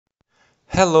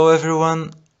Hello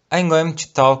everyone, I'm going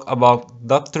to talk about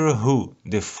Doctor Who,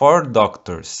 The Four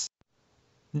Doctors.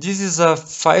 This is a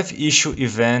 5-issue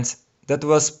event that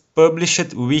was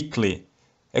published weekly,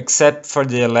 except for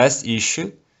the last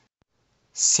issue,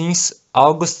 since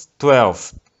August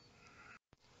 12th.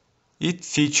 It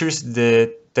features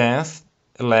the 10th,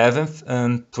 11th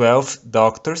and 12th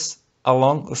Doctors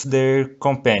along with their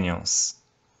companions.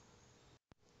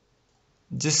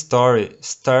 The story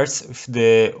starts with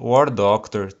the War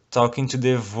Doctor talking to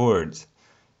the Void,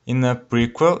 in a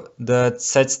prequel that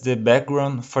sets the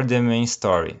background for the main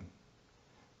story.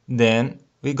 Then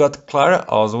we got Clara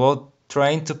Oswald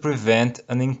trying to prevent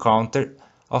an encounter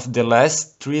of the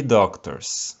last 3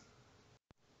 Doctors.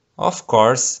 Of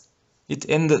course, it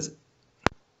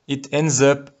ends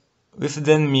up with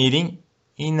them meeting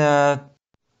in a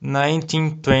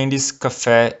 1920s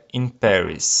cafe in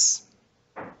Paris.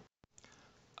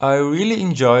 I really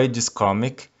enjoyed this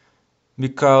comic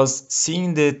because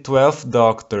seeing the 12th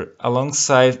Doctor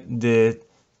alongside the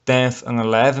 10th and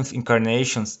 11th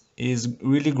incarnations is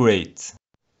really great.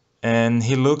 And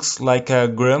he looks like a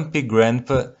grumpy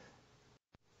grandpa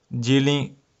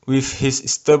dealing with his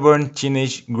stubborn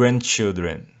teenage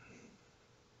grandchildren.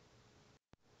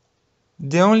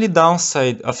 The only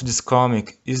downside of this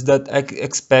comic is that I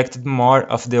expected more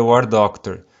of the War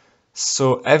Doctor,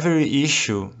 so every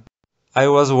issue I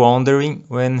was wondering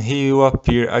when he will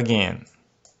appear again.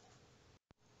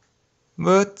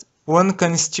 But one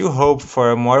can still hope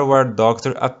for more War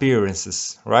Doctor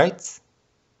appearances, right?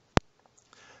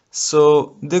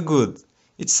 So, the good.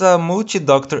 It's a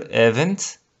multi-doctor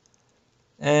event,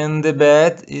 and the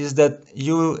bad is that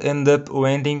you end up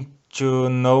wanting to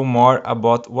know more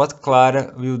about what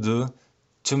Clara will do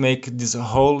to make this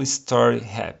whole story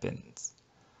happen.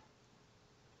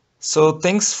 So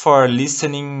thanks for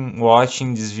listening,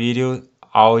 watching this video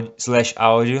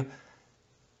audio,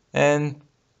 and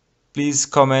please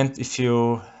comment if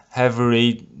you have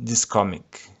read this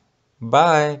comic.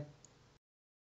 Bye!